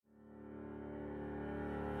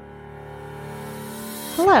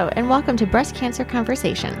Hello, and welcome to Breast Cancer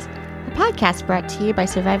Conversations, a podcast brought to you by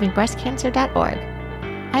SurvivingBreastCancer.org.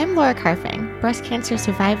 I am Laura Carfing, breast cancer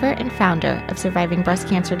survivor and founder of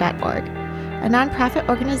SurvivingBreastCancer.org, a nonprofit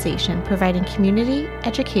organization providing community,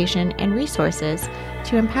 education, and resources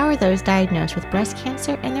to empower those diagnosed with breast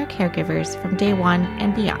cancer and their caregivers from day one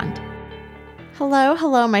and beyond.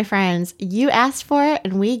 Hello, my friends. You asked for it,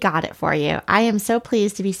 and we got it for you. I am so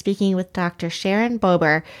pleased to be speaking with Dr. Sharon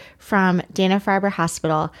Bober from Dana-Farber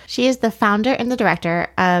Hospital. She is the founder and the director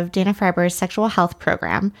of Dana-Farber's sexual health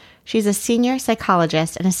program. She's a senior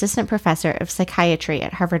psychologist and assistant professor of psychiatry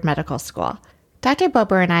at Harvard Medical School. Dr.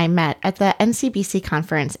 Bober and I met at the NCBC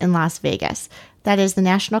conference in Las Vegas. That is the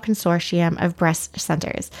National Consortium of Breast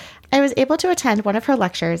Centers. I was able to attend one of her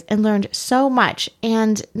lectures and learned so much,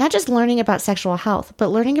 and not just learning about sexual health, but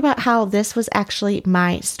learning about how this was actually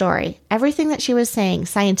my story. Everything that she was saying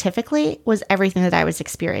scientifically was everything that I was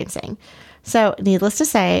experiencing. So needless to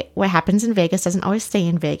say, what happens in Vegas doesn't always stay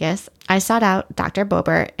in Vegas. I sought out Dr.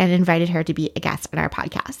 Bober and invited her to be a guest on our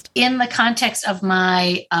podcast. In the context of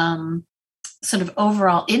my sort of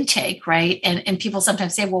overall intake, right? And people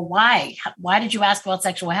sometimes say, well, why? Why did you ask about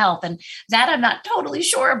sexual health? And that I'm not totally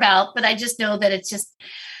sure about, but I just know that it just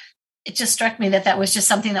struck me that was just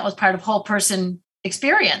something that was part of whole person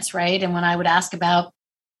experience, right? And when I would ask about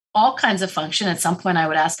all kinds of function, at some point I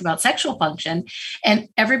would ask about sexual function, and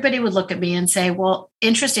everybody would look at me and say, well,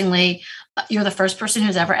 interestingly, you're the first person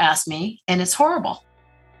who's ever asked me, and it's horrible.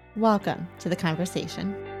 Welcome to the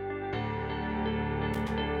conversation.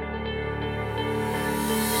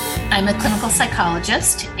 I'm a clinical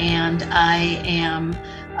psychologist, and I am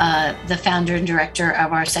the founder and director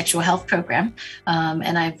of our sexual health program.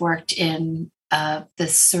 And I've worked in the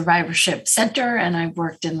Survivorship Center, and I've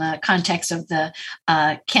worked in the context of the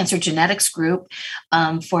Cancer Genetics Group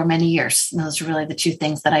for many years. And those are really the two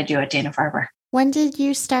things that I do at Dana-Farber. When did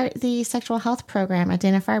you start the sexual health program at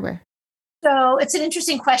Dana-Farber? So it's an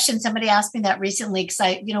interesting question. Somebody asked me that recently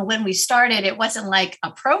because when we started, it wasn't like a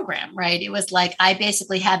program, right? It was like I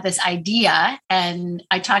basically had this idea, and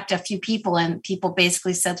I talked to a few people, and people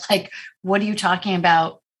basically said, like, what are you talking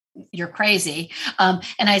about? You're crazy. And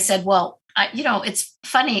I said, well, it's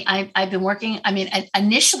funny. I've been working.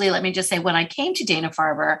 Initially, let me just say, when I came to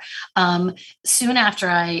Dana-Farber, soon after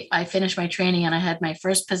I finished my training and I had my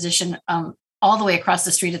first position all the way across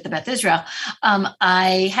the street at the Beth Israel,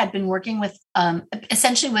 I had been working with,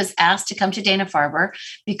 essentially was asked to come to Dana-Farber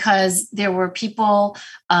because there were people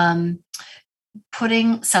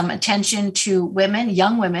putting some attention to women,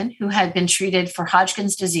 young women who had been treated for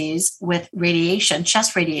Hodgkin's disease with radiation,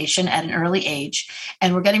 chest radiation at an early age,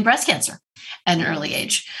 and were getting breast cancer at an early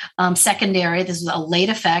age. Secondary, this was a late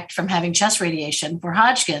effect from having chest radiation for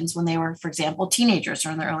Hodgkin's when they were, for example, teenagers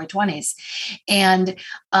or in their early 20s. And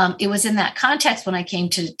it was in that context when I came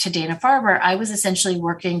to Dana-Farber, I was essentially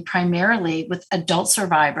working primarily with adult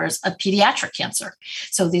survivors of pediatric cancer.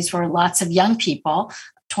 So these were lots of young people,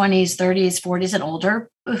 20s, 30s, 40s, and older,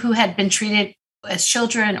 who had been treated as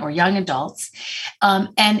children or young adults.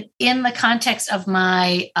 And in the context of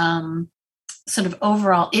my sort of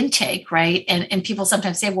overall intake, right? And people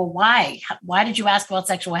sometimes say, well, why? Why did you ask about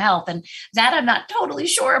sexual health? And that I'm not totally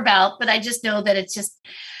sure about, but I just know that it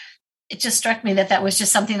just struck me that was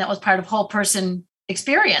just something that was part of whole person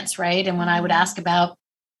experience, right? And when I would ask about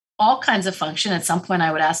all kinds of function, at some point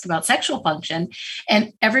I would ask about sexual function,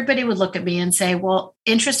 and everybody would look at me and say, well,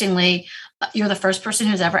 interestingly, you're the first person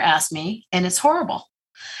who's ever asked me, and it's horrible.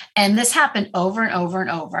 And this happened over and over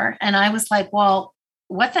and over. And I was like, well,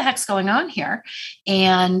 what the heck's going on here?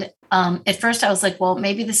 And at first I was like, well,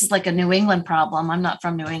 maybe this is like a New England problem. I'm not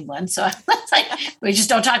from New England. So I was like, we just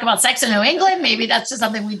don't talk about sex in New England. Maybe that's just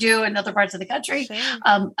something we do in other parts of the country.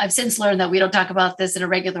 Sure. I've since learned that we don't talk about this in a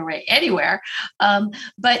regular way anywhere.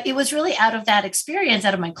 But it was really out of that experience,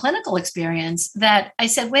 out of my clinical experience, that I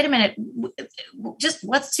said, wait a minute, just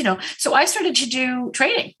so I started to do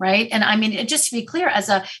training, right? And just to be clear, as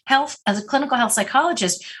a clinical health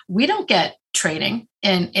psychologist, we don't get training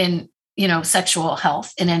in sexual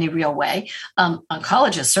health in any real way.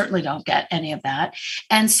 Oncologists certainly don't get any of that.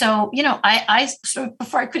 And so, I sort of,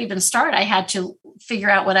 before I could even start, I had to figure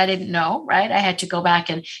out what I didn't know, right? I had to go back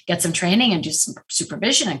and get some training and do some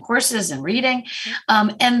supervision and courses and reading.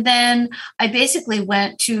 And then I basically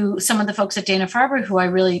went to some of the folks at Dana-Farber who I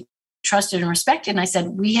really trusted and respected. And I said,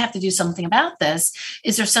 we have to do something about this.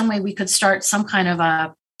 Is there some way we could start some kind of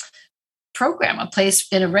a program, a place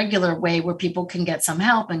in a regular way where people can get some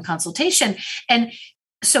help and consultation? And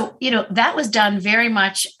So, that was done very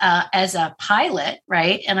much as a pilot,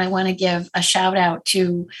 right? And I want to give a shout out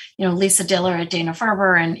to, Lisa Diller at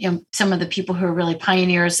Dana-Farber and some of the people who are really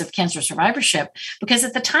pioneers of cancer survivorship, because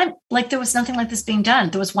at the time, there was nothing like this being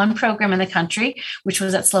done. There was one program in the country, which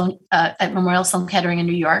was at Memorial Sloan Kettering in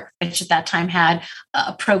New York, which at that time had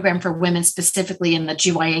a program for women specifically in the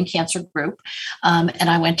GYN cancer group. And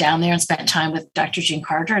I went down there and spent time with Dr. Jean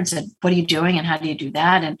Carter and said, what are you doing and how do you do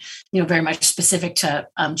that? And, very much specific to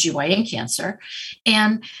GYN cancer.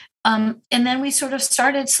 And then we sort of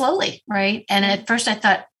started slowly, right? And at first I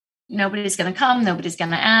thought, nobody's going to come, nobody's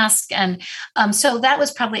going to ask. And so that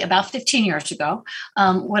was probably about 15 years ago.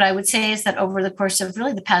 What I would say is that over the course of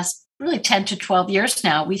really the past 10 to 12 years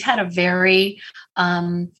now, we've had a very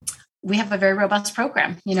robust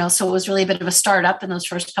program, so it was really a bit of a startup in those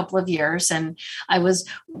first couple of years. And I was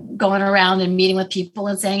going around and meeting with people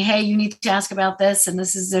and saying, hey, you need to ask about this. And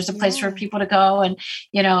there's a place for people to go. And,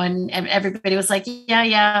 and everybody was like,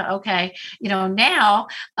 yeah. Okay. Now,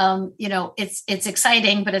 it's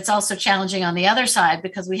exciting, but it's also challenging on the other side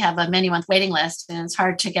because we have a many month waiting list and it's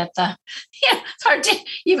hard to get it's hard to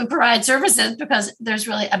even provide services because there's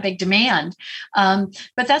really a big demand.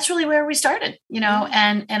 But that's really where we started,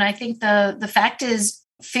 and I think the fact is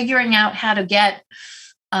figuring out how to get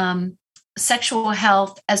sexual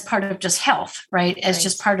health as part of just health, right? As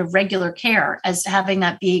just part of regular care, as having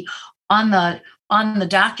that be on the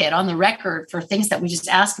docket, on the record for things that we just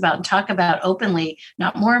ask about and talk about openly,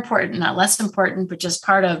 not more important, not less important, but just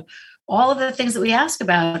part of all of the things that we ask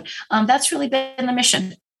about. That's really been the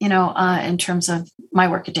mission, in terms of my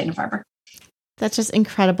work at Dana-Farber. That's just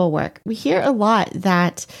incredible work. We hear a lot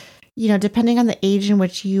that depending on the age in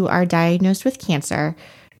which you are diagnosed with cancer,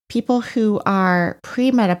 people who are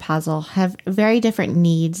premenopausal have very different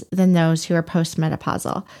needs than those who are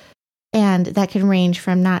postmenopausal. And that can range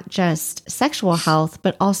from not just sexual health,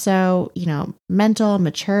 but also, mental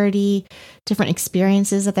maturity, different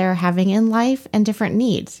experiences that they're having in life, and different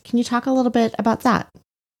needs. Can you talk a little bit about that?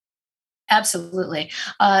 Absolutely.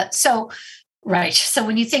 Right. So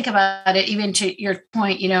when you think about it, even to your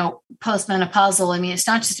point, postmenopausal, I mean, it's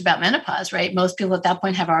not just about menopause, right? Most people at that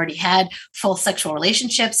point have already had full sexual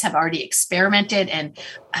relationships, have already experimented and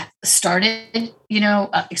started,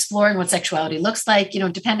 exploring what sexuality looks like,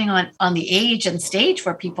 depending on the age and stage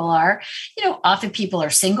where people are, often people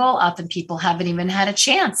are single, often people haven't even had a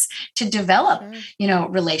chance to develop,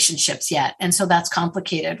 relationships yet. And so that's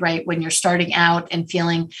complicated, right? When you're starting out and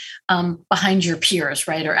feeling behind your peers,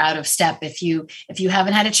 right? Or out of step, if you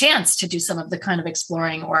haven't had a chance to do some of the kind of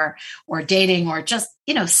exploring or dating or just,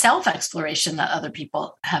 self-exploration that other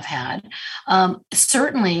people have had.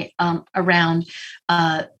 Certainly around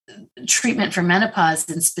treatment for menopause,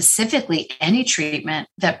 and specifically any treatment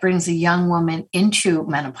that brings a young woman into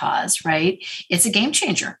menopause, right? It's a game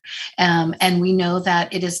changer. And we know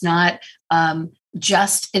that it is not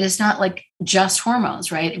like just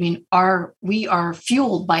hormones, right? I mean, we are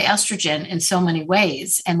fueled by estrogen in so many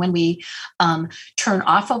ways. And when we turn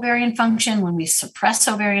off ovarian function, when we suppress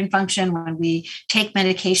ovarian function, when we take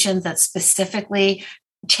medications that specifically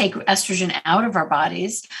take estrogen out of our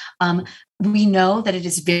bodies, we know that it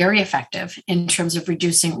is very effective in terms of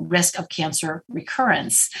reducing risk of cancer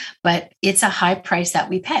recurrence, but it's a high price that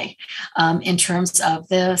we pay in terms of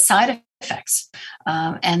the side effects.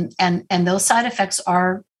 And those side effects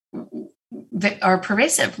are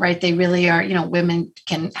pervasive, right? They really are, women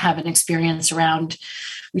can have an experience around,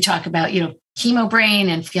 we talk about, chemo brain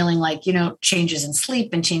and feeling like, changes in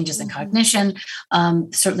sleep and changes in cognition.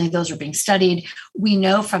 Certainly those are being studied. We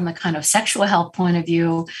know from the kind of sexual health point of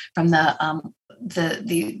view, from the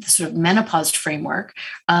sort of menopause framework,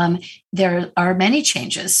 there are many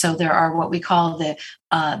changes. So there are what we call the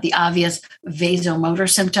obvious vasomotor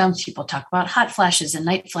symptoms. People talk about hot flashes and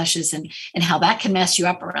night flashes and how that can mess you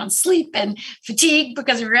up around sleep and fatigue,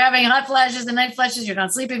 because if you're having hot flashes and night flashes, you're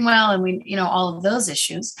not sleeping well. And we, all of those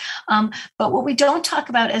issues. But what we don't talk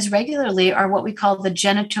about as regularly are what we call the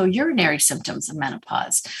genitourinary symptoms of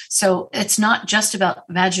menopause. So it's not just about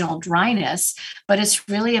vaginal dryness, but it's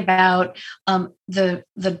really about the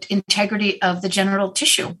integrity of the genital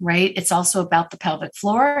tissue, right? It's also about the pelvic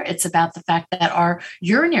floor. It's about the fact that our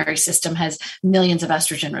urinary system has millions of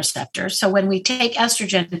estrogen receptors. So when we take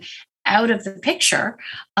estrogen out of the picture,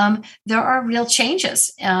 there are real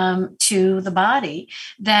changes to the body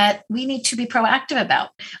that we need to be proactive about.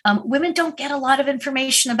 Women don't get a lot of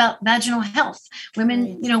information about vaginal health.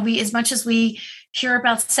 Women, we, as much as we hear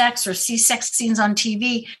about sex or see sex scenes on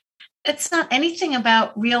TV, it's not anything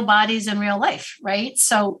about real bodies and real life, right?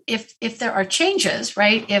 So if there are changes,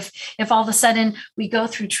 right, if all of a sudden we go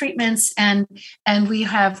through treatments and we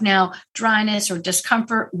have now dryness or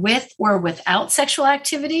discomfort with or without sexual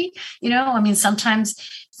activity, I mean, sometimes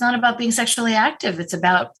it's not about being sexually active, it's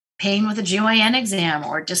about pain with a GYN exam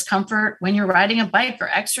or discomfort when you're riding a bike or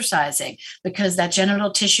exercising because that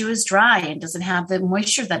genital tissue is dry and doesn't have the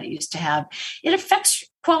moisture that it used to have. It affects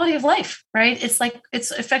quality of life, right? It's like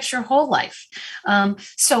it affects your whole life.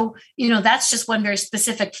 So, that's just one very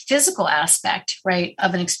specific physical aspect, right,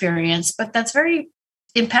 of an experience, but that's very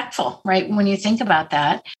impactful, right, when you think about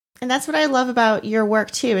that. And that's what I love about your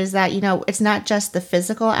work too, is that, it's not just the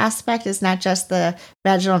physical aspect, it's not just the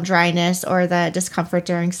vaginal dryness or the discomfort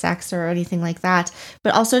during sex or anything like that,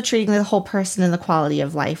 but also treating the whole person and the quality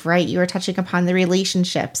of life, right? You were touching upon the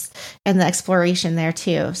relationships and the exploration there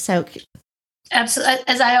too. So absolutely.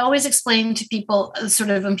 As I always explain to people,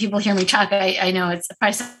 sort of when people hear me talk, I know it's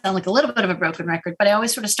probably sound like a little bit of a broken record, but I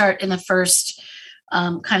always sort of start in the first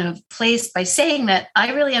kind of place by saying that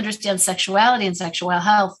I really understand sexuality and sexual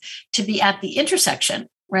health to be at the intersection,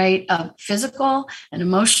 right, of physical and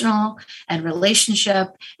emotional and relationship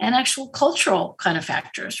and actual cultural kind of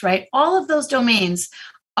factors, right? All of those domains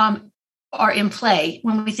are in play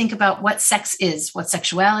when we think about what sex is, what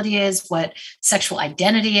sexuality is, what sexual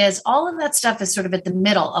identity is. All of that stuff is sort of at the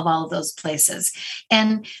middle of all of those places.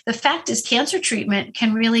 And the fact is, cancer treatment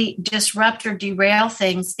can really disrupt or derail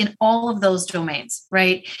things in all of those domains,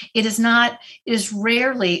 right? It is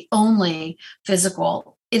rarely only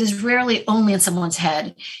physical. It is rarely only in someone's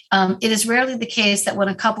head. It is rarely the case that when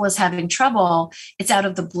a couple is having trouble, it's out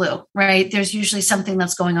of the blue, right? There's usually something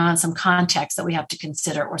that's going on, some context that we have to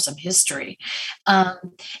consider or some history. And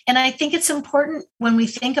I think it's important when we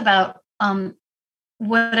think about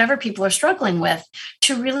whatever people are struggling with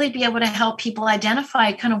to really be able to help people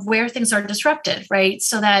identify kind of where things are disrupted, right?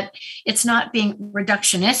 So that it's not being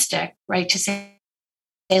reductionistic, right? To say,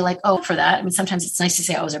 like, oh, for that. I mean, sometimes it's nice to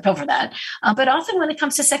say, oh, is there a pill for that? But often when it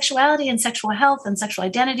comes to sexuality and sexual health and sexual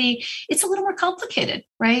identity, it's a little more complicated,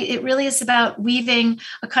 right? It really is about weaving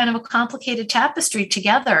a kind of a complicated tapestry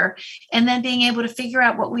together and then being able to figure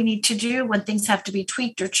out what we need to do when things have to be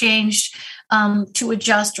tweaked or changed to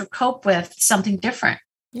adjust or cope with something different.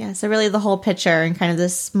 Yeah, so really the whole picture and kind of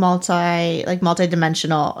this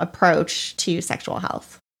multi-dimensional approach to sexual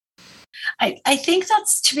health. I think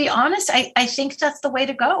that's, to be honest, I think that's the way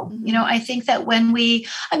to go. Mm-hmm. I think that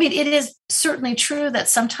it is certainly true that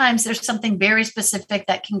sometimes there's something very specific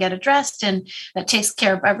that can get addressed and that takes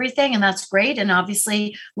care of everything. And that's great. And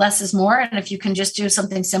obviously less is more. And if you can just do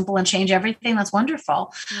something simple and change everything, that's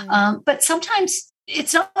wonderful. Mm-hmm. But sometimes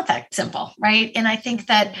it's not that simple, right? And I think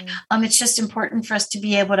that it's just important for us to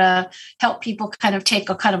be able to help people kind of take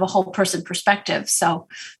a kind of a whole person perspective. So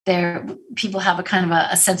people have a kind of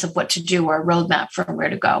a sense of what to do or a roadmap for where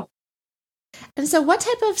to go. And so what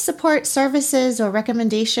type of support services or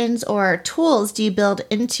recommendations or tools do you build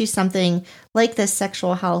into something like this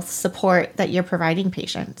sexual health support that you're providing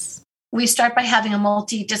patients? We start by having a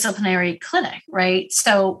multidisciplinary clinic, right?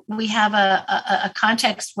 So we have a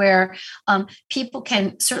context where people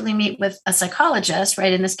can certainly meet with a psychologist,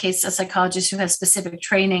 right? In this case, a psychologist who has specific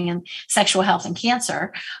training in sexual health and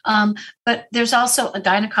cancer. But there's also a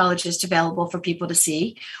gynecologist available for people to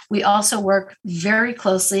see. We also work very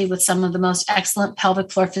closely with some of the most excellent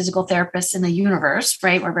pelvic floor physical therapists in the universe,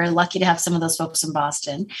 right? We're very lucky to have some of those folks in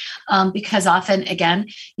Boston because often, again,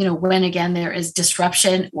 when there is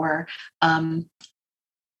disruption or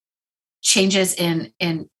changes in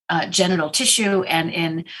genital tissue and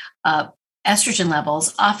in estrogen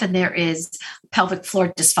levels, often there is pelvic floor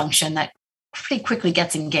dysfunction that pretty quickly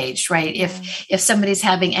gets engaged, right? If somebody's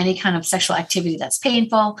having any kind of sexual activity that's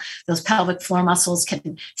painful, those pelvic floor muscles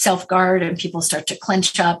can self-guard and people start to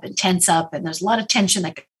clench up and tense up, and there's a lot of tension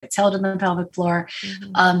that gets held in the pelvic floor.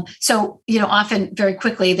 Mm-hmm. So often very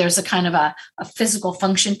quickly there's a kind of a physical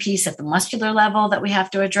function piece at the muscular level that we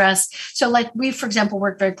have to address. So like we, for example,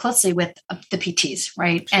 work very closely with the PTs,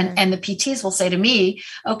 right? Sure. And the PTs will say to me,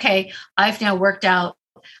 okay, I've now worked out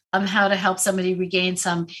how to help somebody regain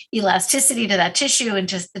some elasticity to that tissue and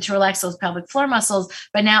to relax those pelvic floor muscles.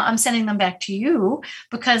 But now I'm sending them back to you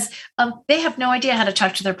because they have no idea how to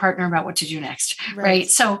talk to their partner about what to do next, right?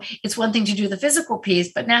 So it's one thing to do the physical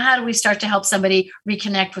piece, but now how do we start to help somebody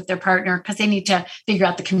reconnect with their partner because they need to figure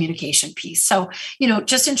out the communication piece. So,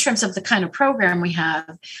 just in terms of the kind of program we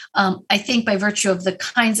have, I think by virtue of the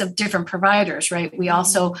kinds of different providers, right? We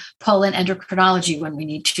also pull in endocrinology when we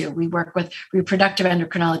need to. We work with reproductive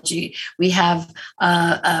endocrinology. We have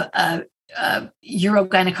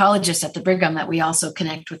urogynecologists at the Brigham that we also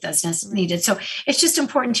connect with as needed. So it's just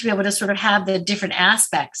important to be able to sort of have the different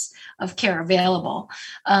aspects of care available.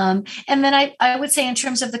 And then I would say in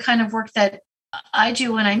terms of the kind of work that I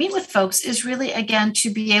do when I meet with folks is really, again,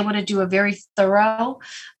 to be able to do a very thorough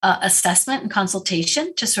assessment and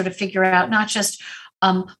consultation to sort of figure out not just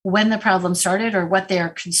when the problem started or what they're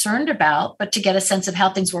concerned about, but to get a sense of how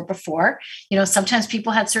things were before. Sometimes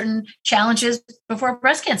people had certain challenges before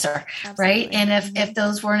breast cancer, Absolutely. Right? And if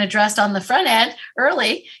those weren't addressed on the front end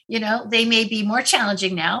early, they may be more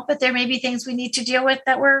challenging now, but there may be things we need to deal with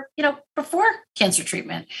that were, before cancer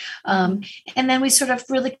treatment. And then we sort of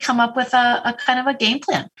really come up with a kind of a game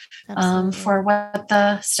plan for what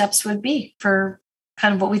the steps would be for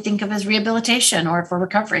kind of what we think of as rehabilitation or for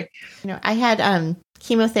recovery. I had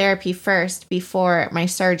chemotherapy first before my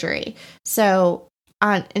surgery. So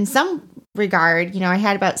in some regard, I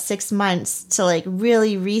had about 6 months to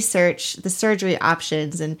really research the surgery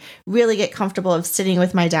options and really get comfortable of sitting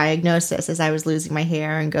with my diagnosis as I was losing my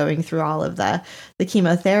hair and going through all of the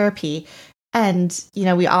chemotherapy. And,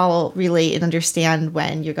 we all relate and understand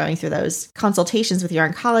when you're going through those consultations with your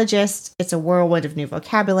oncologist, it's a whirlwind of new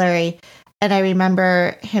vocabulary. And I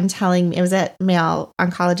remember him telling me, it was a male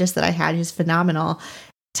oncologist that I had who's phenomenal,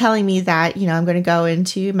 telling me that, I'm going to go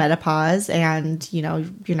into menopause and, you're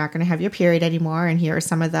not going to have your period anymore. And here are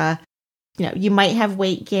some of the, you might have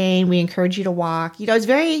weight gain. We encourage you to walk. It's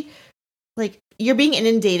very you're being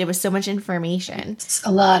inundated with so much information. It's a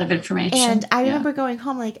lot of information. And I remember going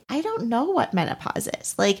home, I don't know what menopause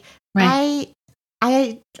is. Right.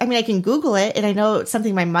 I mean, I can Google it and I know it's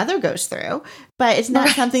something my mother goes through, but it's not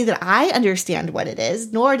something that I understand what it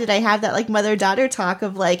is, nor did I have that mother-daughter talk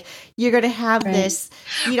of you're going to have this,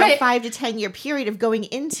 5 to 10 year period of going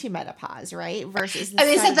into menopause, right? Versus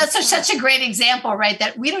that's such a great example, right?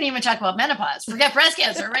 That we don't even talk about menopause, forget breast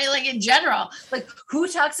cancer, right? In general, who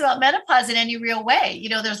talks about menopause in any real way?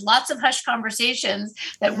 There's lots of hushed conversations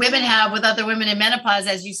that women have with other women in menopause,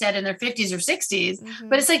 as you said, in their 50s or 60s,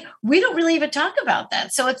 but it's we don't really even talk about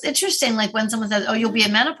that. So it's interesting, when someone says, oh, you'll be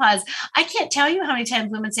in menopause, I can't tell you how many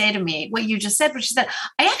times women say to me what you just said, but she said,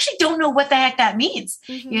 I actually don't know what the heck that means,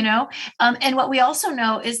 and what we also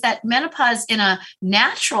know is that menopause in a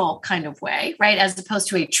natural kind of way, right, as opposed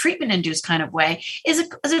to a treatment-induced kind of way, is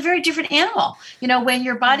a very different animal. When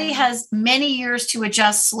your body has many years to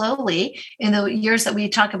adjust slowly, in the years that we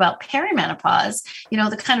talk about perimenopause,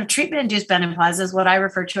 the kind of treatment-induced menopause is what I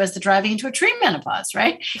refer to as the driving into a tree menopause,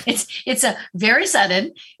 right? It's a very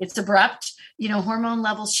sudden, it's abrupt, hormone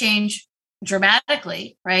levels change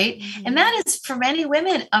dramatically, right? And that is for many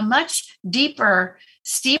women a much deeper,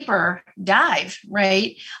 steeper dive,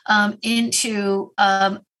 right, into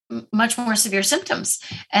much more severe symptoms.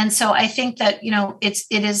 And so I think that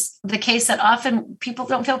it is the case that often people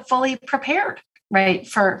don't feel fully prepared, right,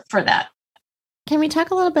 for that. Can we talk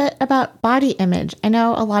a little bit about body image? I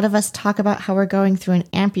know a lot of us talk about how we're going through an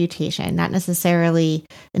amputation, not necessarily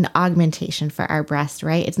an augmentation for our breast,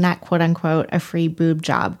 right? It's not quote unquote a free boob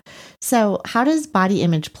job. So how does body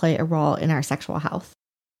image play a role in our sexual health?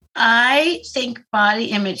 I think body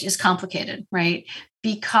image is complicated, right?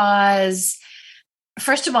 Because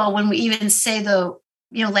first of all, when we even say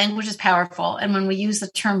language is powerful. And when we use the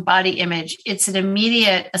term body image, it's an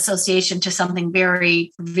immediate association to something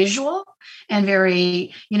very visual and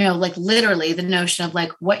very, literally the notion of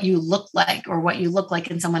what you look like or what you look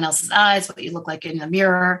like in someone else's eyes, what you look like in the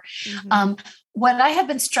mirror. What I have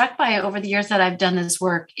been struck by over the years that I've done this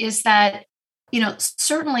work is that,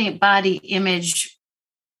 certainly body image,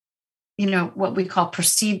 what we call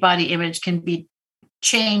perceived body image can be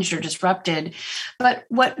changed or disrupted. But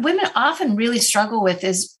what women often really struggle with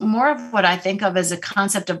is more of what I think of as a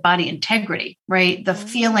concept of body integrity, right? The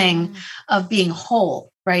feeling of being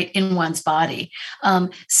whole, right, in one's body.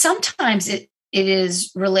 Sometimes it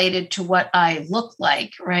is related to what I look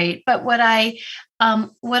like, right? But what I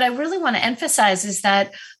really want to emphasize is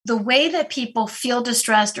that the way that people feel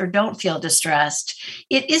distressed or don't feel distressed,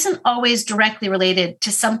 it isn't always directly related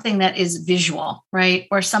to something that is visual, right?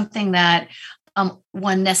 Or something that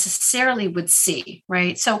one necessarily would see,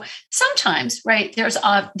 right? So sometimes, right, there's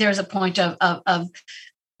a point of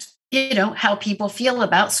how people feel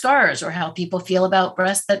about scars or how people feel about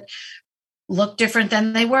breasts that look different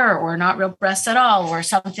than they were or not real breasts at all or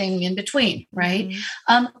something in between, right?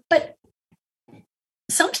 But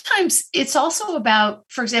sometimes it's also about,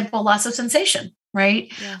 for example, loss of sensation,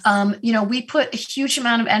 right? Yes. We put a huge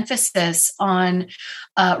amount of emphasis on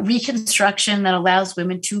reconstruction that allows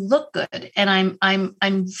women to look good, and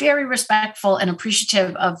I'm very respectful and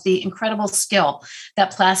appreciative of the incredible skill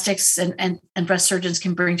that plastics and breast surgeons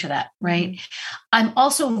can bring to that, right? Mm-hmm. I'm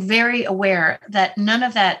also very aware that none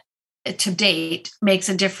of that to date makes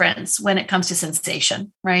a difference when it comes to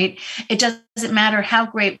sensation, right? It doesn't matter how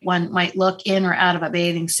great one might look in or out of a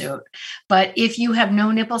bathing suit. But if you have no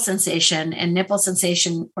nipple sensation, and nipple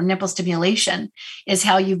sensation or nipple stimulation is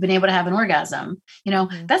how you've been able to have an orgasm,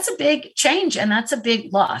 mm-hmm. that's a big change and that's a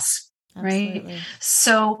big loss. Absolutely. Right.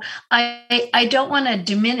 So I don't want to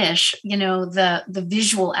diminish, the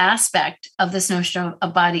visual aspect of this notion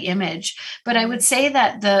of body image, but I would say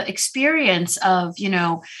that the experience of,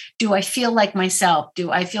 do I feel like myself?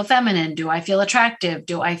 Do I feel feminine? Do I feel attractive?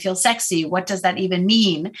 Do I feel sexy? What does that even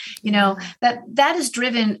mean? That is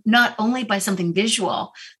driven not only by something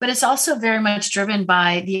visual, but it's also very much driven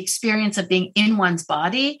by the experience of being in one's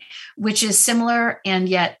body, which is similar and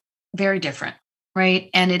yet very different. Right.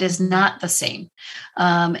 And it is not the same.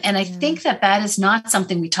 And I think that is not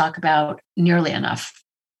something we talk about nearly enough.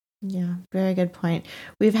 Yeah, very good point.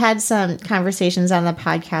 We've had some conversations on the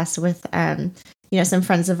podcast with, some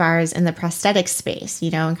friends of ours in the prosthetic space,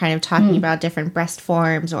 and kind of talking about different breast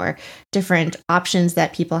forms or different options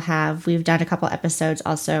that people have. We've done a couple episodes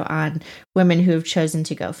also on women who have chosen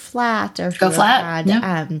to go flat or who have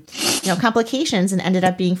had, complications and ended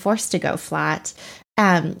up being forced to go flat.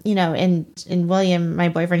 And William, my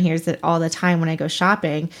boyfriend, hears it all the time when I go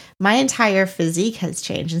shopping. My entire physique has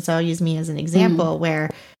changed. And so I'll use me as an example where,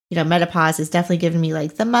 menopause has definitely given me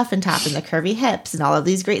like the muffin top and the curvy hips and all of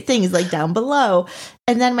these great things like down below.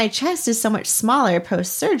 And then my chest is so much smaller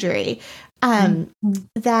post surgery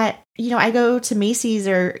that, I go to Macy's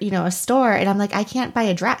or, a store and I'm like, I can't buy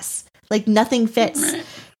a dress. Like nothing fits.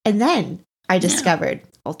 And then I discovered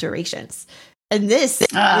alterations. And this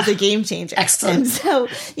was a game changer. Excellent. And so,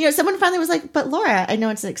 someone finally was like, but Laura, I know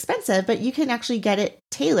it's expensive, but you can actually get it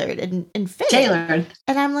tailored and fit. Tailored.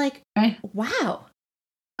 And I'm like, wow,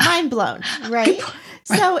 mind blown. Right.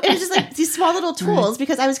 So it was just like these small little tools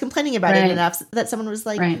because I was complaining about it enough that someone was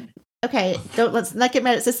like, okay, let's not get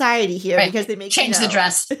mad at society here because they make change the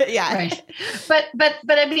dress. Yeah. Right. But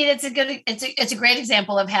I mean, it's a great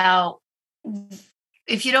example of how,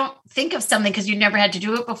 if you don't think of something because you never had to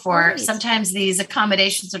do it before, sometimes these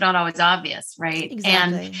accommodations are not always obvious, right?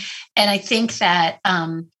 Exactly. And I think that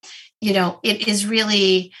it is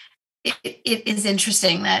really it is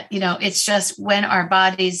interesting that it's just when our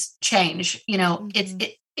bodies change,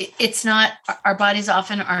 it's not, our bodies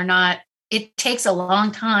often are not. It takes a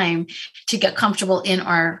long time to get comfortable in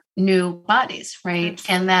our new bodies, right?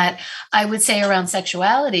 Absolutely. And that I would say around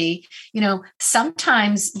sexuality,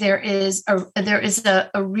 sometimes there is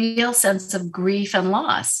a real sense of grief and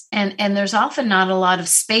loss. And there's often not a lot of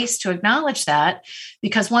space to acknowledge that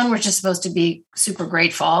because one, we're just supposed to be super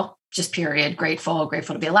grateful, just period, grateful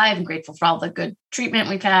to be alive and grateful for all the good treatment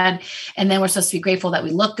we've had. And then we're supposed to be grateful that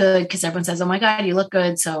we look good because everyone says, oh my God, you look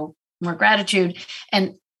good. So more gratitude.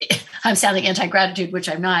 And I'm sounding anti-gratitude, which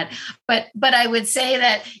I'm not, but I would say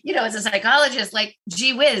that, as a psychologist, like,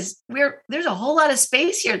 gee whiz, there's a whole lot of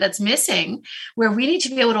space here that's missing where we need to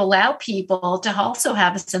be able to allow people to also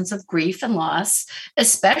have a sense of grief and loss,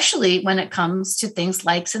 especially when it comes to things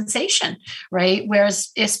like sensation, right? Whereas,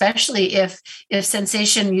 especially if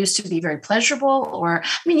sensation used to be very pleasurable or,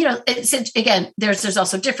 again, there's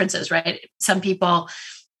also differences, right? Some people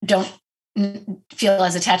don't feel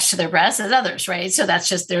as attached to their breasts as others, right? So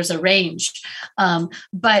there's a range.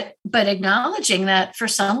 But acknowledging that for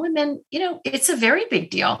some women, it's a very big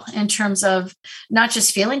deal in terms of not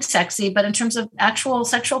just feeling sexy, but in terms of actual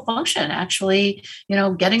sexual function, actually,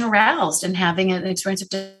 getting aroused and having an experience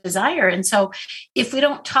of desire. And so if we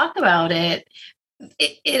don't talk about it,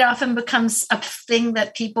 it often becomes a thing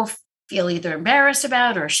that people feel either embarrassed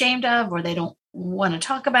about or ashamed of, or they don't want to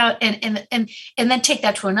talk about, and then take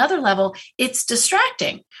that to another level. It's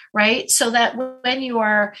distracting, right? So that when you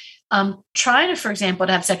are trying to, for example,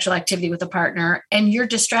 to have sexual activity with a partner and you're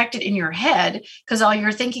distracted in your head because all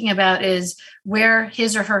you're thinking about is where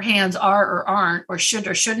his or her hands are or aren't or should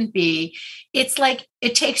or shouldn't be, it's like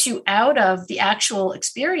it takes you out of the actual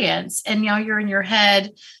experience, and you're in your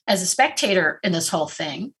head as a spectator in this whole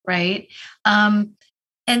thing, right?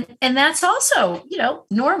 And that's also,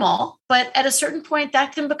 normal, but at a certain point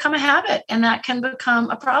that can become a habit and that can become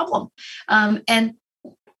a problem. And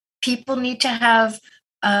people need to have,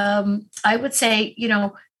 I would say,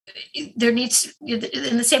 there needs,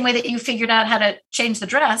 in the same way that you figured out how to change the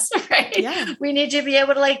dress, right? Yeah. We need to be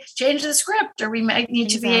able to like change the script, or we might need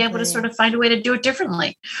to be able to sort of find a way to do it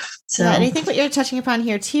differently. So, yeah, and I think what you're touching upon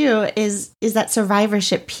here too is that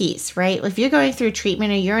survivorship piece, right? If you're going through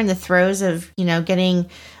treatment or you're in the throes of, getting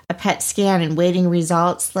a PET scan and waiting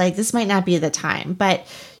results, like this might not be the time. But,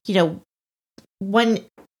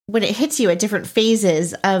 when it hits you at different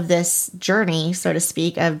phases of this journey, so to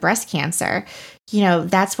speak, of breast cancer,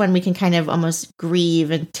 that's when we can kind of almost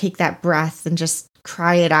grieve and take that breath and just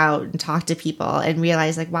cry it out and talk to people and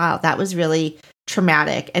realize like, wow, that was really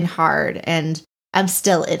traumatic and hard. And I'm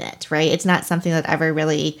still in it, right? It's not something that ever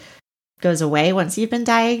really goes away once you've been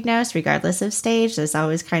diagnosed, regardless of stage. There's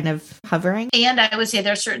always kind of hovering. And I would say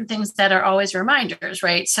there are certain things that are always reminders,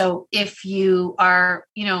 right? So if you are,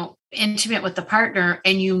 intimate with the partner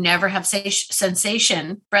and you never have breast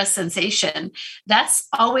sensation, that's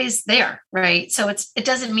always there, right? So it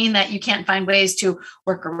doesn't mean that you can't find ways to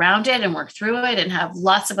work around it and work through it and have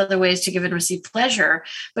lots of other ways to give and receive pleasure.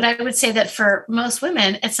 But I would say that for most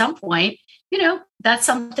women, at some point, that's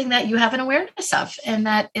something that you have an awareness of, and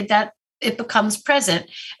that it becomes present.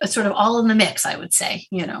 It's sort of all in the mix, I would say,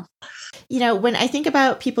 When I think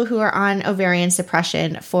about people who are on ovarian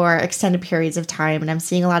suppression for extended periods of time, and I'm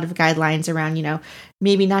seeing a lot of guidelines around,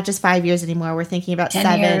 maybe not just 5 years anymore, we're thinking about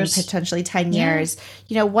 7 years. Potentially 10 years.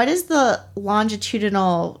 What is the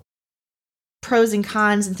longitudinal pros and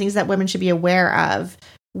cons and things that women should be aware of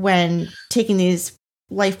when taking these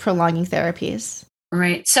life-prolonging therapies?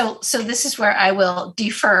 Right. So this is where I will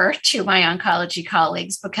defer to my oncology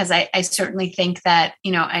colleagues, because I certainly think that,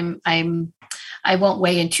 I won't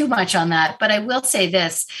weigh in too much on that, but I will say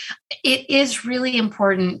this. It is really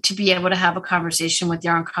important to be able to have a conversation with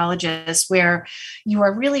your oncologist where you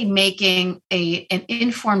are really making an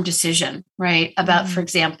informed decision, right? About, for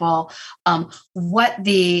example, what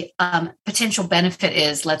the potential benefit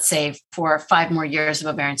is, let's say, for 5 more years of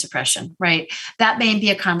ovarian suppression, right? That may be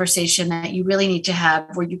a conversation that you really need to have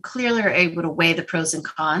where you clearly are able to weigh the pros and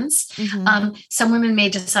cons. Mm-hmm. Some women may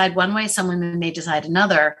decide one way, some women may decide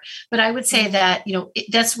another, but I would say that,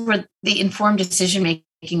 that's where the informed decision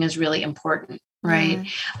making is really important, right?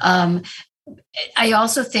 I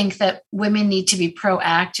also think that women need to be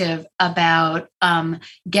proactive about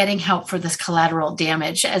getting help for this collateral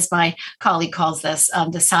damage, as my colleague calls this,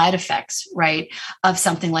 the side effects, right, of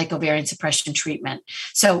something like ovarian suppression treatment.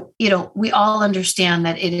 So, we all understand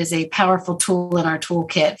that it is a powerful tool in our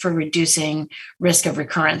toolkit for reducing risk of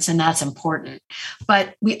recurrence, and that's important.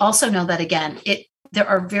 But we also know that, again, there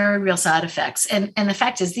are very real side effects. And the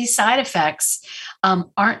fact is, these side effects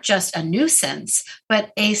aren't just a nuisance,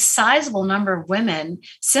 but a sizable number of women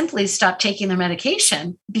simply stop taking their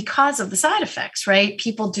medication because of the side effects, right?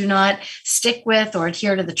 People do not stick with or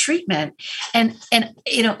adhere to the treatment. And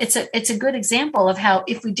it's a good example of how,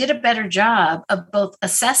 if we did a better job of both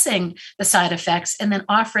assessing the side effects and then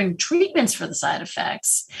offering treatments for the side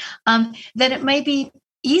effects, then it may be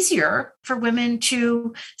easier for women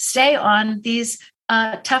to stay on these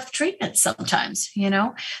tough treatments sometimes,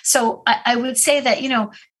 So I would say that,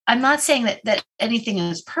 I'm not saying that anything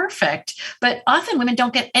is perfect, but often women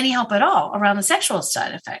don't get any help at all around the sexual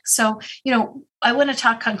side effects. So, I want to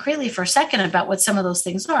talk concretely for a second about what some of those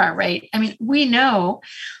things are, right? I mean, we know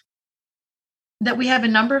that we have a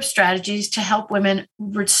number of strategies to help women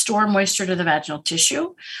restore moisture to the vaginal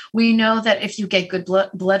tissue. We know that if you get good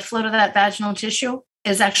blood flow to that vaginal tissue,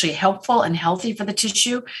 is actually helpful and healthy for the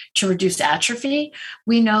tissue to reduce atrophy.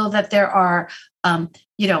 We know that there are,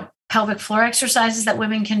 pelvic floor exercises that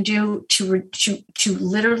women can do to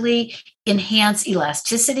literally enhance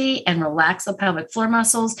elasticity and relax the pelvic floor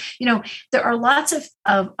muscles. There are lots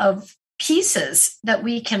of pieces that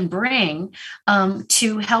we can bring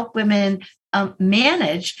to help women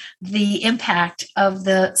manage the impact of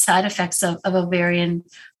the side effects of ovarian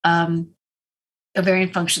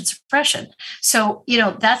function suppression. So,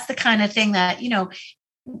 that's the kind of thing that,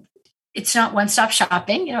 it's not one-stop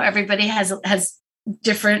shopping. Everybody has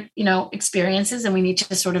different, experiences, and we need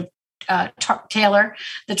to sort of tailor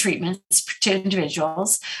the treatments to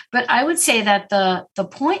individuals. But I would say that the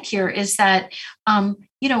point here is that,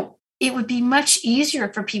 it would be much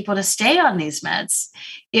easier for people to stay on these meds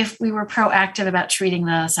if we were proactive about treating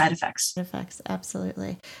the side effects.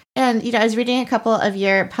 Absolutely. And, I was reading a couple of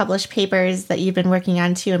your published papers that you've been working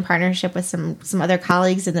on too, in partnership with some other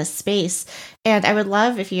colleagues in this space. And I would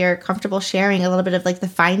love if you're comfortable sharing a little bit of like the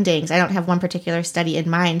findings. I don't have one particular study in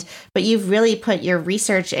mind, but you've really put your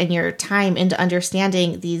research and your time into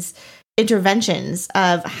understanding these interventions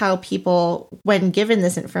of how people, when given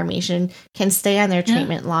this information, can stay on their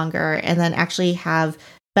treatment longer and then actually have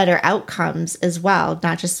better outcomes as well,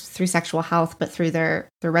 not just through sexual health, but through their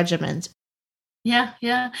regimens. Yeah.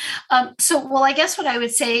 Yeah. Well, I guess what I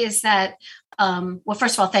would say is that, well,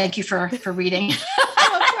 first of all, thank you for reading.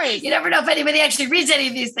 Oh, of course. You never know if anybody actually reads any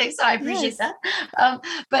of these things, so I appreciate that.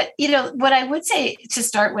 But what I would say to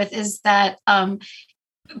start with is that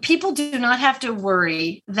people do not have to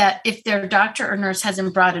worry that if their doctor or nurse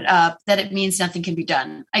hasn't brought it up, that it means nothing can be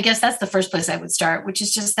done. I guess that's the first place I would start, which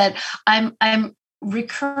is just that I'm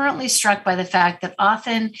recurrently struck by the fact that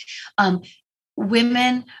often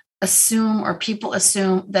women assume, or people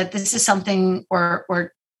assume, that this is something,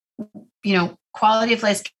 or quality of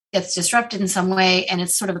life gets disrupted in some way, and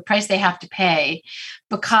it's sort of the price they have to pay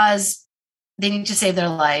because they need to save their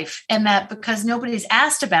life, and that because nobody's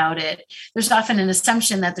asked about it, there's often an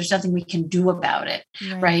assumption that there's nothing we can do about it,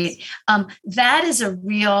 right? That is a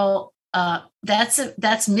real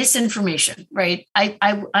that's misinformation, right?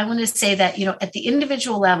 I want to say that, at the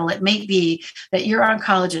individual level, it may be that your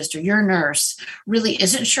oncologist or your nurse really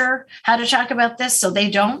isn't sure how to talk about this, so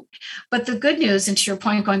they don't. But the good news, and to your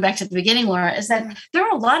point, going back to the beginning, Laura, is that there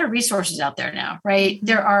are a lot of resources out there now, right?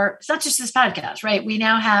 It's not just this podcast, right? We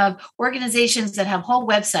now have organizations that have whole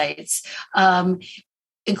websites,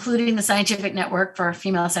 including the Scientific Network for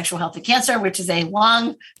Female Sexual Health and Cancer, which is a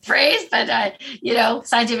long phrase, but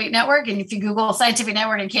Scientific Network. And if you Google Scientific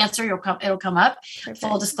Network and cancer, it'll come up. Perfect.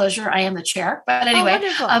 Full disclosure, I am the chair. But anyway,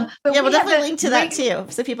 we'll definitely link to that too,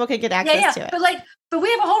 so people can get access to it. But we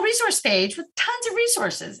have a whole resource page with tons of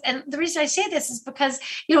resources. And the reason I say this is because,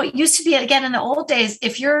 it used to be, again, in the old days,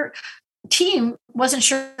 if your team wasn't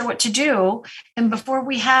sure what to do, and before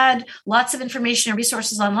we had lots of information and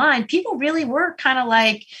resources online, people really were kind of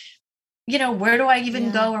like, where do I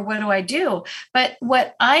even go, or what do I do? But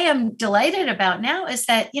what I am delighted about now is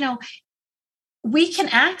that, we can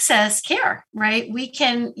access care, right? We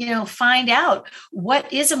can, find out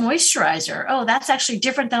what is a moisturizer. Oh, that's actually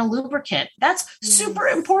different than a lubricant. That's super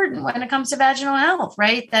important when it comes to vaginal health,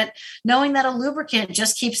 right? That knowing that a lubricant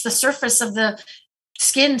just keeps the surface of the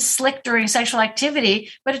skin slick during sexual activity,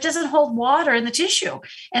 but it doesn't hold water in the tissue.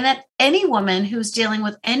 And that any woman who's dealing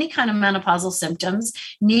with any kind of menopausal symptoms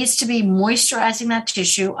needs to be moisturizing that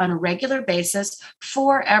tissue on a regular basis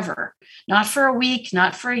forever. Not for a week,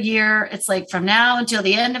 not for a year. It's like from now until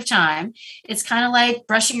the end of time. It's kind of like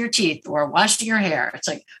brushing your teeth or washing your hair. It's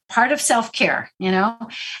like part of self-care,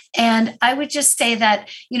 And I would just say that,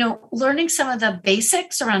 learning some of the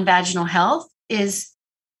basics around vaginal health is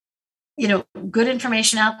good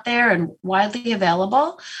information out there and widely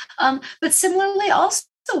available. But similarly also,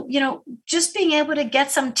 just being able to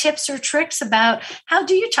get some tips or tricks about how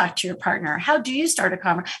do you talk to your partner? How do you start a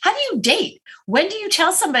conversation? How do you date? When do you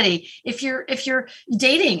tell somebody if you're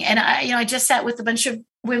dating? And I just sat with a bunch of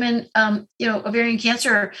women, ovarian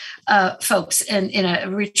cancer folks in a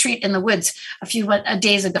retreat in the woods a few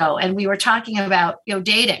days ago. And we were talking about,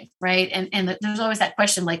 dating, right? And there's always that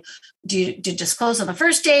question, like, do you disclose on the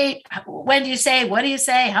first date? When do you say? What do you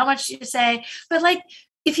say? How much do you say? But like,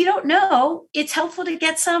 if you don't know, it's helpful to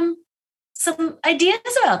get some ideas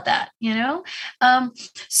about that,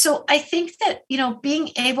 So I think that,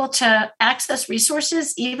 being able to access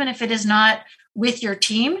resources, even if it is not with your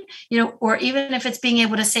team, or even if it's being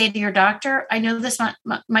able to say to your doctor, I know this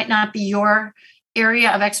might not be your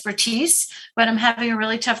area of expertise, but I'm having a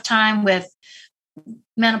really tough time with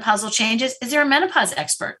menopausal changes. Is there a menopause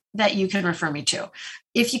expert that you can refer me to?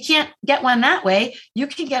 If you can't get one that way, you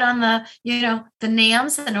can get on the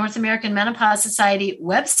NAMS, the North American Menopause Society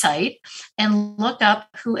website, and look up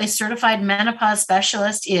who a certified menopause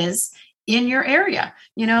specialist is in your area.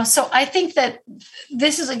 So I think that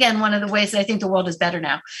this is, again, one of the ways that I think the world is better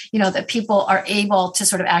now, that people are able to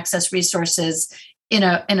sort of access resources in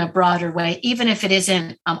a broader way, even if it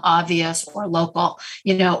isn't obvious or local,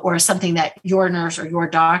 or something that your nurse or your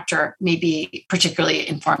doctor may be particularly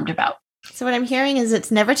informed about. So what I'm hearing is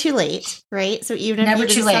it's never too late, right? So even if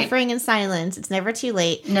you've been suffering in silence, it's never too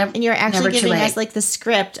late. And you're actually giving us like the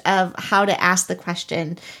script of how to ask the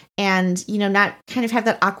question, and, not kind of have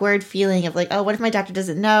that awkward feeling of like, oh, what if my doctor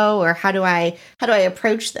doesn't know? Or how do I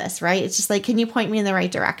approach this, right? It's just like, can you point me in the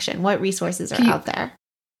right direction? What resources are out there?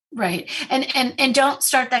 Right. And don't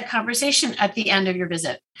start that conversation at the end of your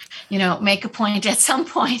visit. Make a point at some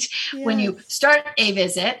point when you start a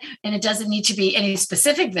visit, and it doesn't need to be any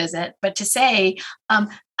specific visit, but to say,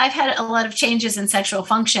 I've had a lot of changes in sexual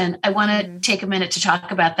function. I want to take a minute to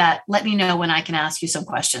talk about that. Let me know when I can ask you some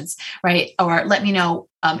questions, right? Or let me know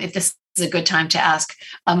if this is a good time to ask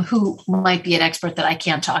who might be an expert that I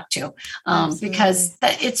can talk to, because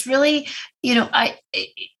it's really,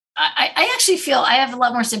 I actually feel I have a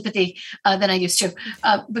lot more sympathy than I used to,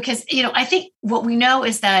 because, I think what we know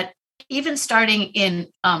is that even starting in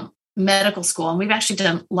medical school, and we've actually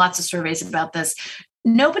done lots of surveys about this,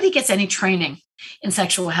 nobody gets any training in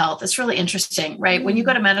sexual health. It's really interesting, right? When you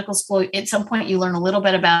go to medical school, at some point you learn a little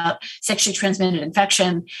bit about sexually transmitted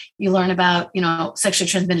infection. You learn about, sexually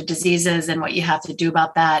transmitted diseases and what you have to do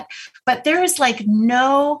about that. But there is like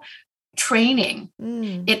no training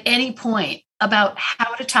at any point about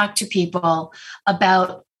how to talk to people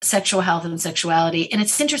about sexual health and sexuality. And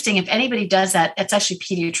it's interesting, if anybody does that, it's actually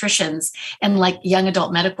pediatricians and like young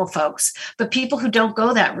adult medical folks. But people who don't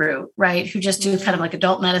go that route, right, who just do kind of like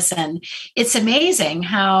adult medicine, it's amazing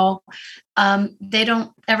how they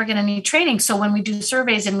don't ever get any training. So when we do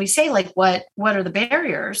surveys and we say like, what are the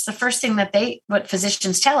barriers? The first thing that what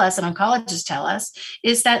physicians tell us and oncologists tell us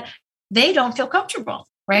is that they don't feel comfortable.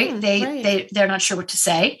 Right. They're not sure what to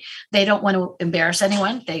say. They don't want to embarrass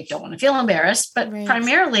anyone. They don't want to feel embarrassed, but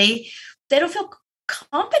primarily they don't feel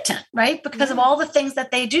competent, right? Because of all the things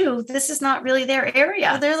that they do. This is not really their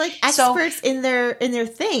area. Well, they're like experts in their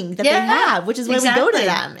thing that they have, which is why we go to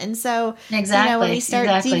them. And so when we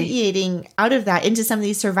start deviating out of that into some of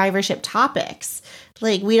these survivorship topics,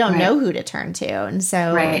 like we don't know who to turn to. And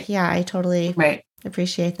so, I totally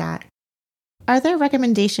appreciate that. Are there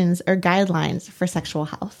recommendations or guidelines for sexual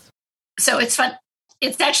health? So it's fun.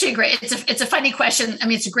 It's actually great. It's a funny question. I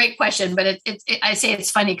mean, it's a great question, but I say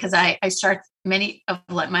it's funny because I start many of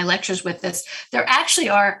my lectures with this. There actually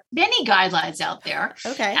are many guidelines out there.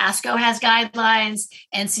 Okay. ASCO has guidelines.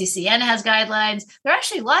 NCCN has guidelines. There are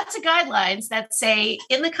actually lots of guidelines that say,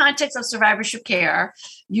 in the context of survivorship care,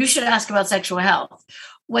 you should ask about sexual health.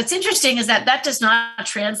 What's interesting is that does not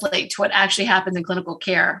translate to what actually happens in clinical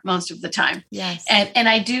care most of the time. Yes. And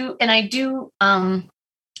I do,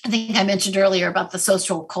 I think I mentioned earlier about the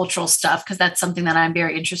social cultural stuff, because that's something that I'm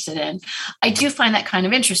very interested in. I do find that kind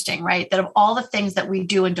of interesting, right? That of all the things that we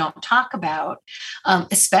do and don't talk about,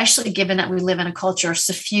 especially given that we live in a culture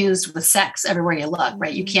suffused with sex everywhere you look,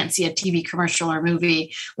 right? You can't see a TV commercial or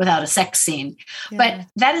movie without a sex scene. Yeah. But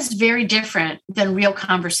that is very different than real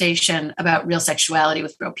conversation about real sexuality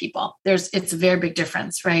with real people. It's a very big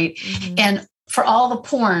difference, right? Mm-hmm. And for all the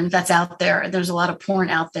porn that's out there, there's a lot of porn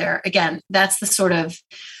out there. Again, that's the sort of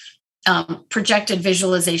projected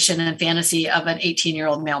visualization and fantasy of an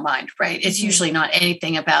 18-year-old male mind, right? It's usually not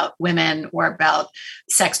anything about women or about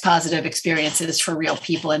sex positive experiences for real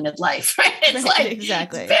people in midlife, right? It's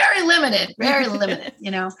very limited,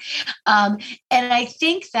 and I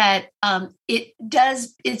think that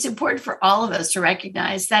it's important for all of us to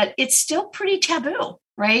recognize that it's still pretty taboo,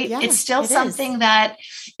 right? Yeah, it's still something that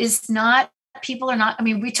is not, people are not, I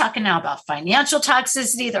mean, we're talking now about financial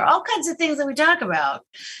toxicity. There are all kinds of things that we talk about,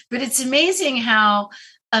 but it's amazing how,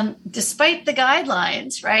 despite the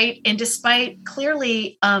guidelines, right, and despite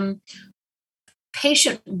clearly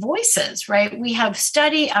patient voices, right, we have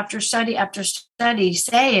study after study after study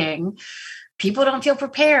saying people don't feel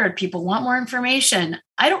prepared. People want more information.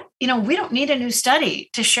 We don't need a new study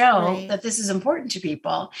to show that this is important to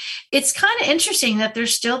people. It's kind of interesting that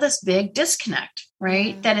there's still this big disconnect,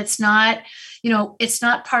 right? Mm-hmm. That it's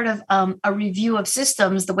not part of a review of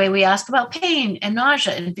systems the way we ask about pain and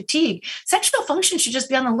nausea and fatigue. Sexual function should just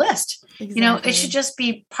be on the list. Exactly. It should just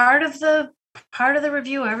be part of the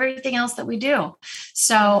review of everything else that we do.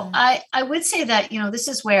 So I would say that, this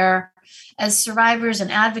is where, as survivors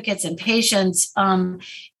and advocates and patients,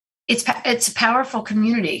 it's a powerful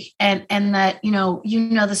community, and that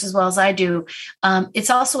this as well as I do. It's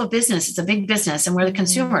also a business. It's a big business, and we're the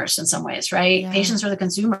consumers in some ways, right? Yeah. Patients are the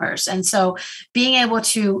consumers, and so being able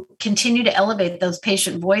to continue to elevate those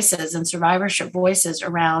patient voices and survivorship voices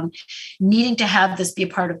around needing to have this be a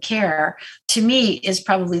part of care, to me, is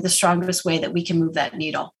probably the strongest way that we can move that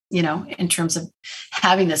needle. In terms of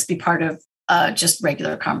having this be part of just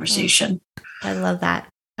regular conversation. I love that.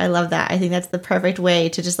 I think that's the perfect way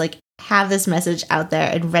to just like have this message out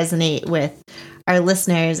there and resonate with our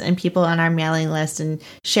listeners and people on our mailing list, and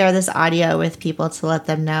share this audio with people to let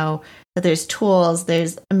them know that there's tools,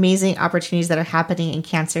 there's amazing opportunities that are happening in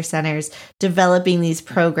cancer centers, developing these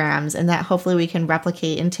programs, and that hopefully we can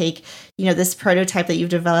replicate and take, this prototype that you've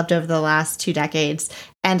developed over the last 2 decades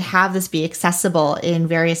and have this be accessible in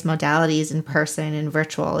various modalities, in person and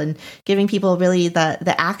virtual, and giving people really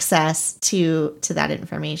the access to that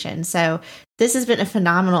information. So this has been a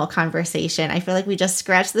phenomenal conversation. I feel like we just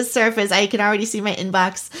scratched the surface. I can already see my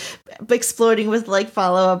inbox exploding with like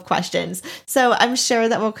follow-up questions. So I'm sure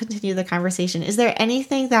that we'll continue the conversation. Is there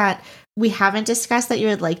anything that we haven't discussed that you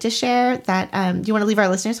would like to share that you want to leave our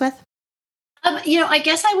listeners with? I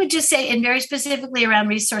guess I would just say, and very specifically around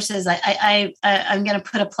resources, I'm going to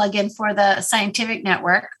put a plug in for the Scientific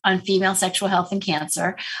Network on Female Sexual Health and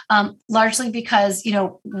Cancer, largely because,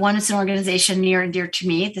 one, it's an organization near and dear to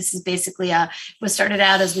me. This is basically was started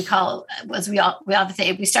out as we often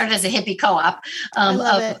say, we started as a hippie co-op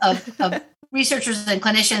of researchers and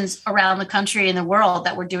clinicians around the country and the world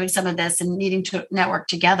that were doing some of this and needing to network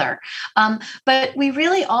together. But we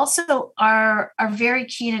really also are very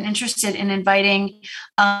keen and interested in inviting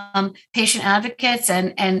patient advocates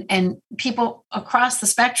and people across the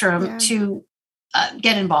spectrum to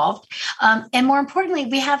get involved. And more importantly,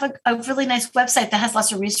 we have a really nice website that has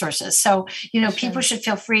lots of resources. So, people should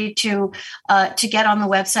feel free to get on the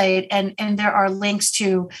website, and there are links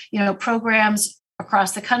to, programs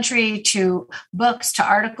across the country, to books, to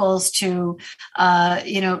articles, to,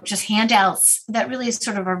 just handouts that really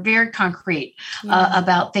sort of are very concrete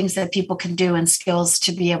about things that people can do and skills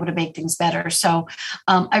to be able to make things better. So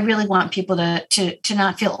I really want people to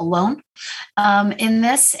not feel alone in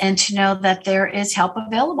this, and to know that there is help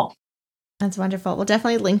available. That's wonderful. We'll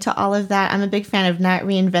definitely link to all of that. I'm a big fan of not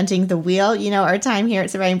reinventing the wheel. Our time here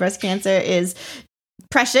at Surviving Breast Cancer is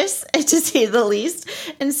precious, to say the least.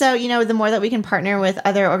 And so, the more that we can partner with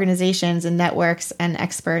other organizations and networks and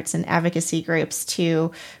experts and advocacy groups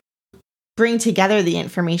to bring together the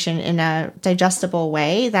information in a digestible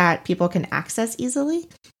way that people can access easily,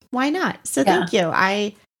 why not? So thank you.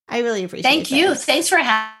 I really appreciate it. Thank you. Thanks for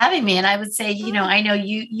having me. And I would say, I know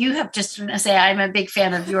you have just to say, I'm a big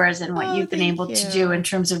fan of yours and what you've been able to do in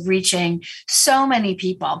terms of reaching so many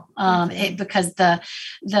people. Because the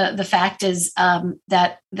fact is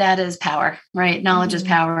that is power, right? Knowledge is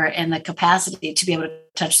power, and the capacity to be able to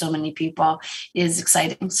touch so many people is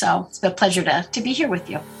exciting. So it's a pleasure to be here with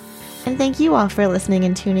you. And thank you all for listening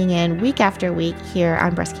and tuning in week after week here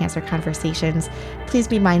on Breast Cancer Conversations. Please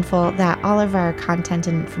be mindful that all of our content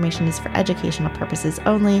and information is for educational purposes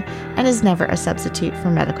only and is never a substitute for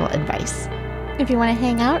medical advice. If you want to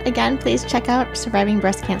hang out, again, please check out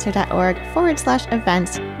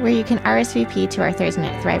survivingbreastcancer.org/events, where you can RSVP to our Thursday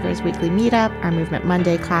Night Thrivers weekly meetup, our Movement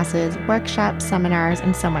Monday classes, workshops, seminars,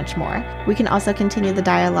 and so much more. We can also continue the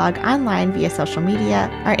dialogue online via social media.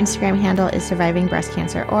 Our Instagram handle is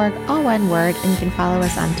survivingbreastcancer.org, all one word, and you can follow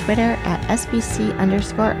us on Twitter at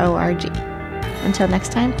SBC_ORG. Until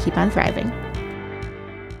next time, keep on thriving.